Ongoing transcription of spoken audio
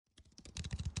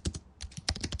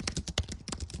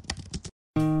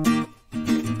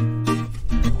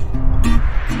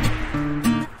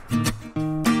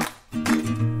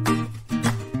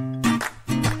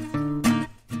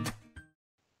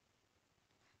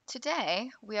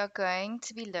Today we are going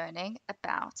to be learning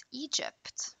about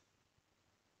Egypt,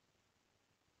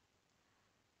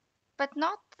 but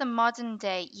not the modern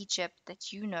day Egypt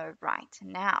that you know right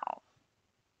now.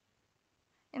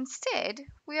 Instead,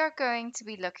 we are going to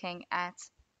be looking at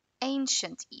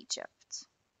ancient Egypt.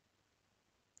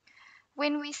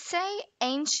 When we say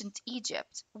ancient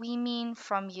Egypt, we mean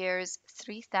from years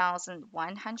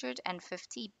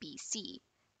 3150 BC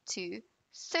to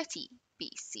 30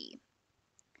 BC.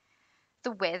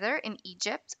 The weather in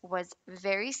Egypt was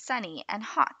very sunny and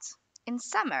hot. In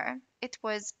summer, it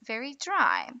was very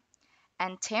dry,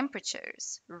 and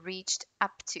temperatures reached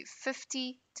up to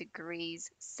 50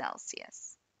 degrees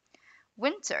Celsius.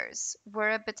 Winters were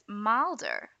a bit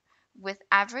milder, with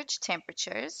average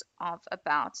temperatures of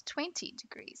about 20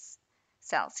 degrees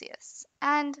Celsius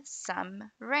and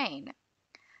some rain.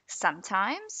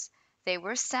 Sometimes there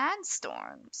were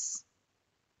sandstorms.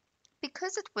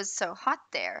 Because it was so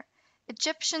hot there,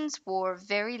 Egyptians wore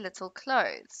very little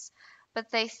clothes, but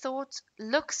they thought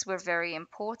looks were very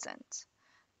important.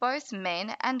 Both men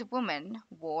and women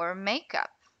wore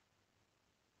makeup.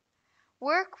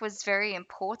 Work was very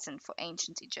important for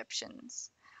ancient Egyptians.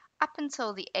 Up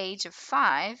until the age of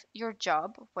 5, your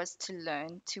job was to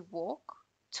learn to walk,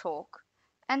 talk,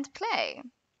 and play.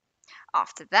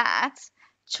 After that,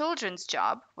 children's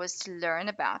job was to learn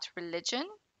about religion,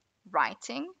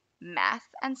 writing, math,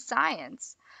 and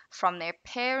science from their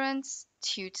parents,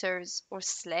 tutors, or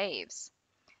slaves.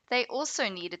 They also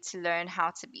needed to learn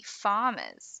how to be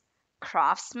farmers,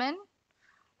 craftsmen,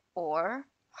 or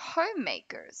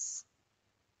homemakers.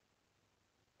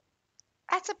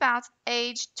 At about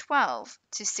age 12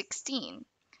 to 16,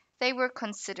 they were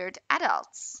considered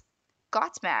adults,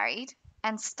 got married,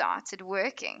 and started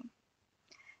working.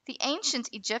 The ancient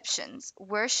Egyptians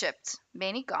worshipped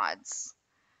many gods,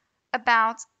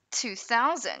 about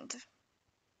 2,000.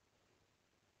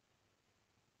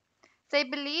 They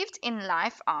believed in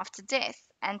life after death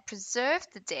and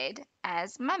preserved the dead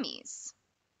as mummies.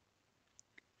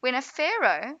 When a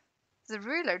pharaoh, the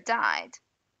ruler, died,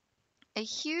 a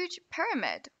huge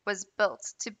pyramid was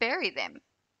built to bury them.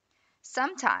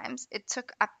 Sometimes it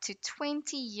took up to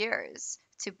 20 years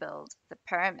to build the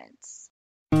pyramids.